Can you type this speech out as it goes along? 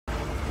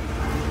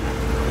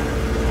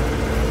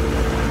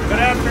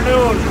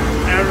afternoon,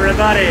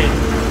 everybody.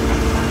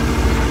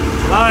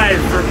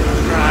 Live from,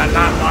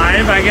 not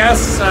live, I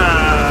guess.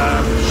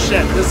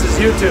 Shit, this is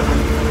YouTube.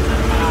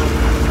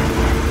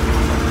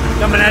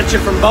 Coming at you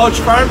from Bouch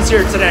Farms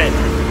here today.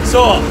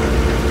 So,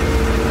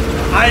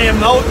 I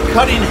am out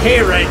cutting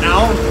hay right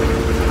now.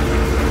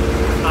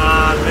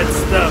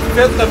 It's the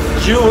 5th of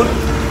June.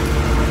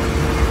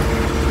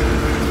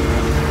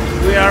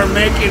 We are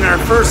making our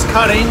first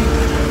cutting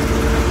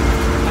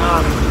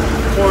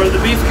for the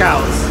beef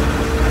cows.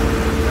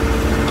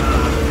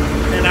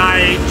 And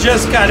I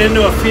just got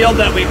into a field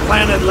that we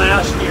planted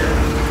last year.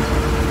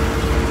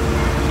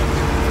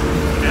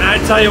 And I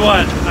tell you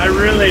what, I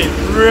really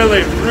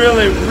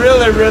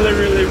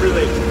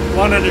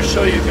wanted to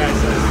show you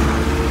guys this.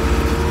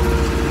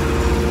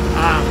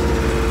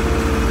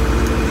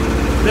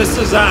 This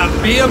is a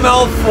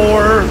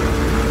BML4.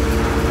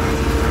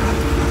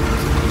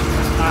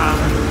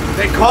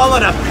 They call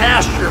it a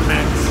pasture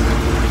mix.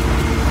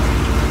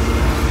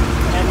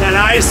 And then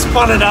I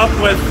spun it up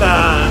with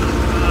a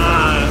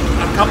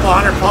couple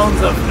 100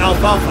 pounds of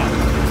alfalfa.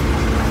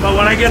 But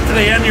when I get to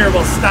the end here,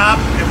 we'll stop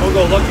and we'll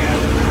go look at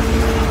it.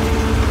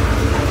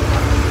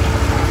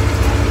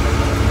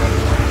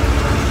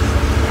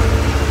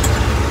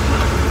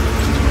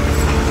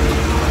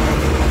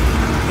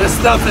 This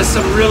stuff is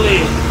some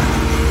really,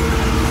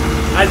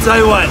 I tell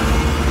you what,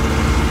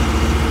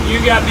 you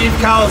got beef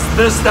cows,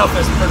 this stuff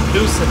is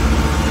producing.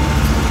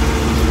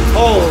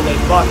 Holy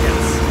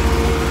buckets.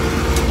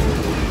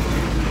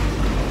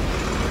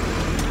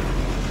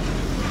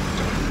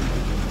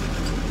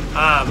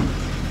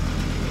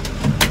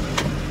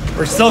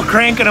 We're still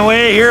cranking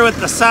away here with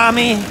the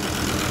SAME,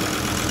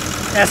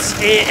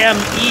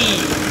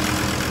 S-A-M-E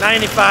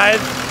 95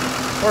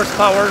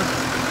 horsepower.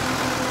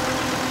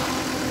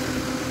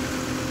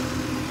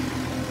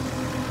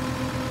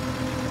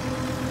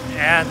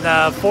 And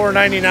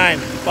 $4.99,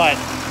 but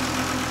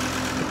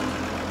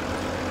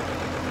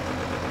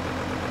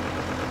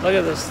look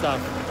at this stuff.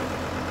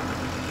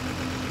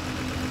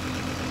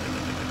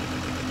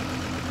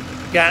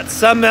 Got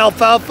some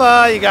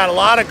alfalfa, you got a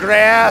lot of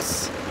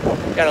grass,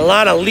 got a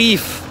lot of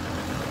leaf.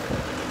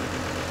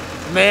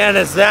 Man,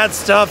 is that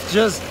stuff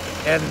just,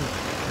 and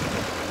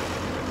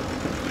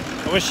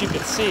I wish you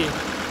could see,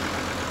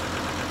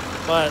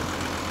 but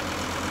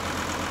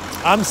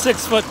I'm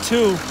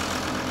 6'2".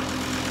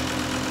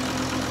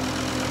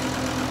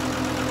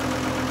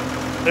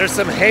 There's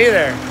some hay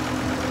there.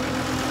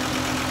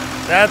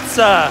 That's,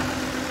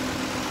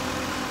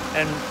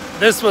 and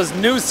this was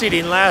new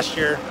seeding last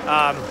year.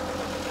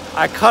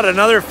 I cut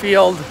another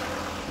field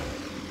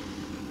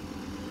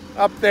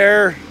up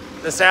there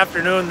this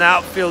afternoon.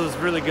 That field is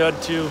really good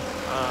too,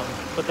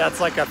 but that's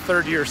like a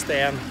 3rd-year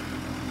stand.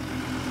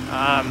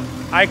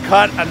 I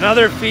cut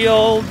another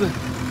field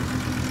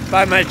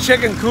by my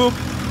chicken coop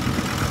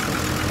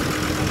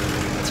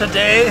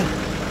today.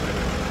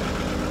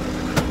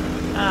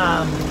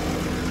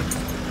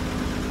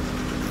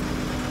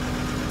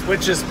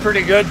 Which is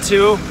pretty good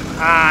too.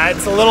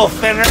 It's a little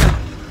thinner.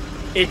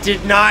 It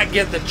did not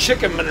get the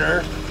chicken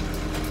manure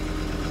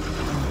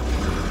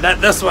that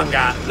this one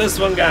got. This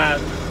one got,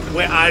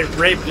 I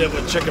raped it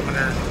with chicken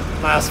manure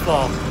last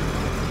fall.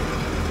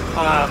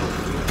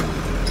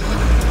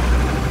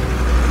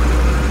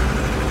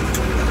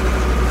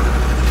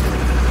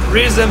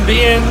 Reason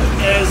being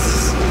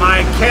is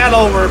my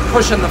cattle were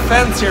pushing the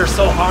fence here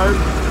so hard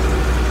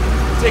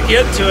to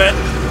get to it,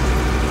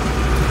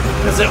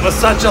 because it was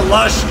such a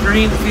lush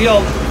green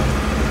field.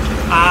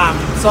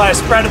 So I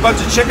spread a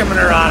bunch of chicken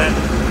manure on it.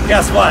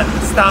 Guess what?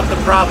 Stopped the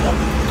problem.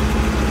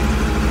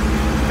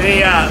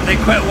 They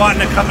quit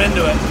wanting to come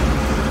into it.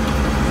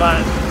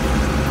 But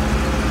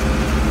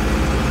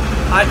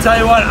I tell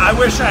you what, I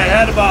wish I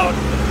had about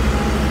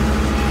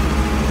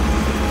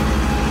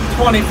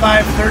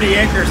 25, 30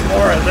 acres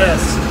more of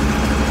this,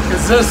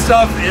 because this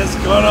stuff is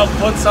gonna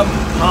put some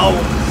pounds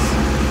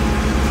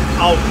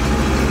out.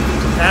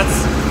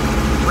 That's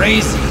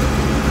crazy.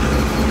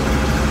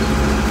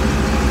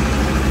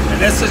 And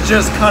this is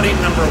just cutting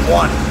number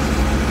 1.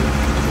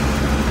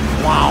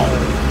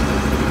 Wow.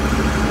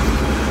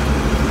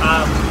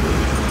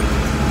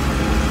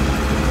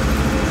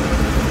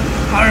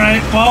 All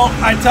right, well,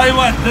 I tell you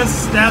what,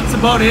 that's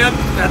about it.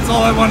 That's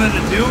all I wanted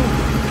to do.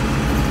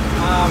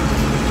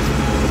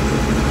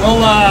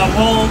 We'll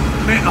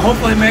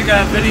hopefully make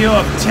a video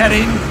of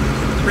tedding,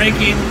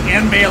 raking,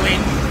 and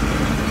baling.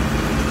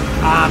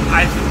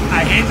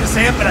 I hate to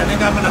say it, but I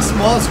think I'm gonna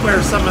small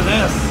square some of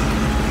this.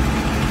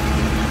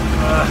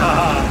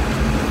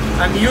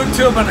 I'm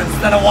YouTubing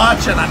instead of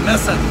watching. I'm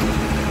missing.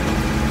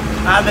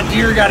 The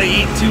deer gotta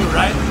eat too,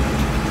 right?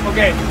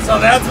 Okay, so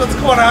that's what's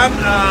going on.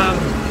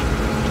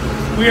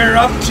 We are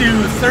up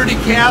to 30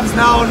 calves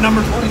now,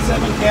 number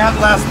 27 calf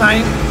last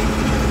night.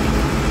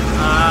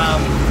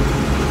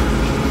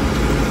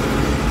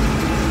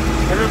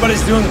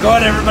 Everybody's doing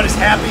good, everybody's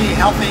happy,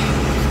 healthy.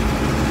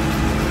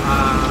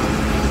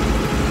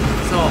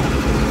 So,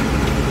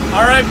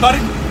 all right,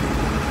 buddy.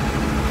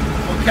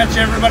 We'll catch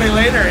everybody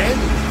later, eh?